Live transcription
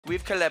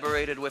we've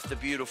collaborated with the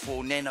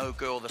beautiful Nano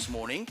girl this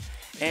morning,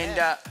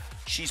 and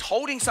she's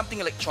holding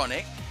something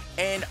electronic,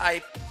 and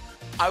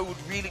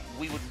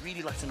we would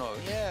really like to know,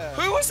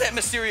 who was that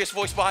mysterious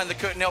voice behind the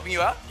curtain helping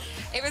you out?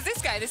 It was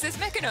this guy. This is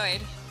Meccanoid.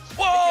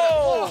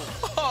 Whoa!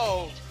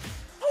 Whoa!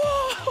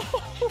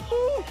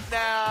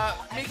 Now,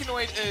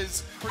 Meccanoid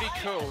is pretty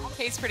cool.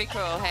 He's pretty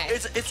cool, hey?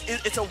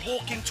 It's a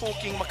walking,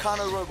 talking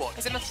Meccano robot.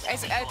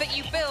 That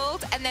you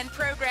build and then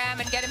program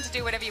and get him to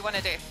do whatever you want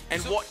to do.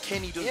 And what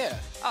can he do? Yeah.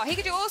 Oh, he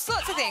can do all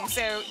sorts of things.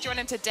 So, do you want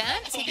him to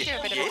dance? He can do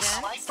a bit of a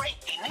dance.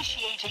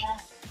 Initiating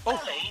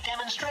ballet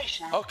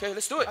demonstration. Okay,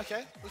 let's do it.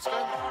 Okay, let's go.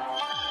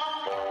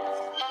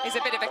 He's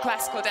a bit of a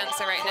classical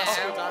dancer right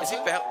now. Is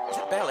it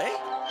ballet?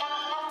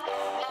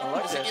 I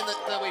like Is that. it getting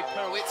the wee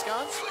pirouettes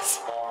going?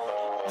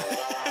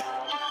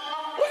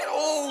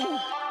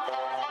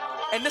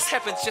 And this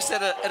happens just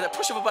at a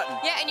push of a button.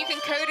 Yeah, and you can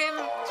code him.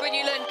 So when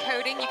you learn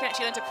coding, you can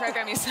actually learn to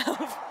program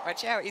yourself.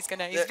 Watch out, he's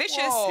vicious.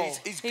 Whoa.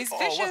 He's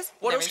vicious.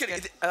 What else can he?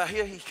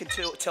 Here he can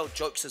tell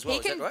jokes as well. He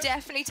can is that right?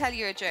 definitely tell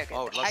you a joke.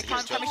 Oh, I'd love I to hear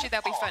can't a joke. promise you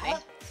they'll be funny.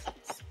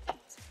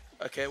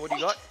 Okay, what do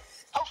you got?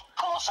 Of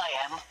course I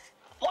am.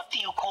 What do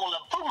you call a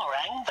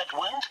boomerang that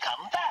won't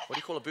come back? What do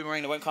you call a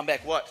boomerang that won't come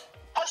back? What?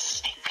 A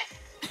stick.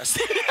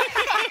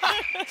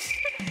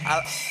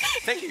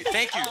 Thank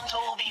you. Aren't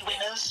all the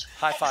winners?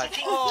 High five.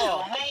 Exiting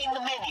to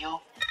main menu.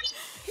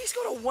 He's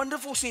got a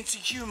wonderful sense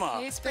of humour.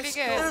 He's pretty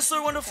That good. is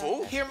so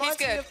wonderful. He reminds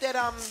me of that,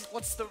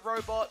 what's the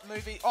robot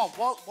movie? Oh,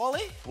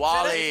 Wall-E?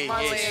 Wall-E,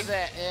 Reminds me yes. of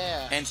that,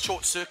 yeah. And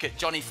Short Circuit,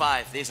 Johnny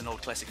 5. There's an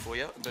old classic for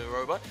you, the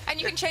robot. And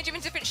you can change him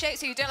in different shapes.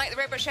 So you don't like the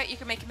robot shape, you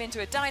can make him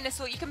into a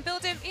dinosaur. You can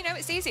build him, you know,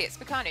 it's easy. It's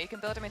Meccano. You can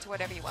build him into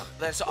whatever you want.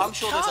 I'm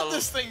sure there's What can't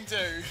this thing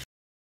do?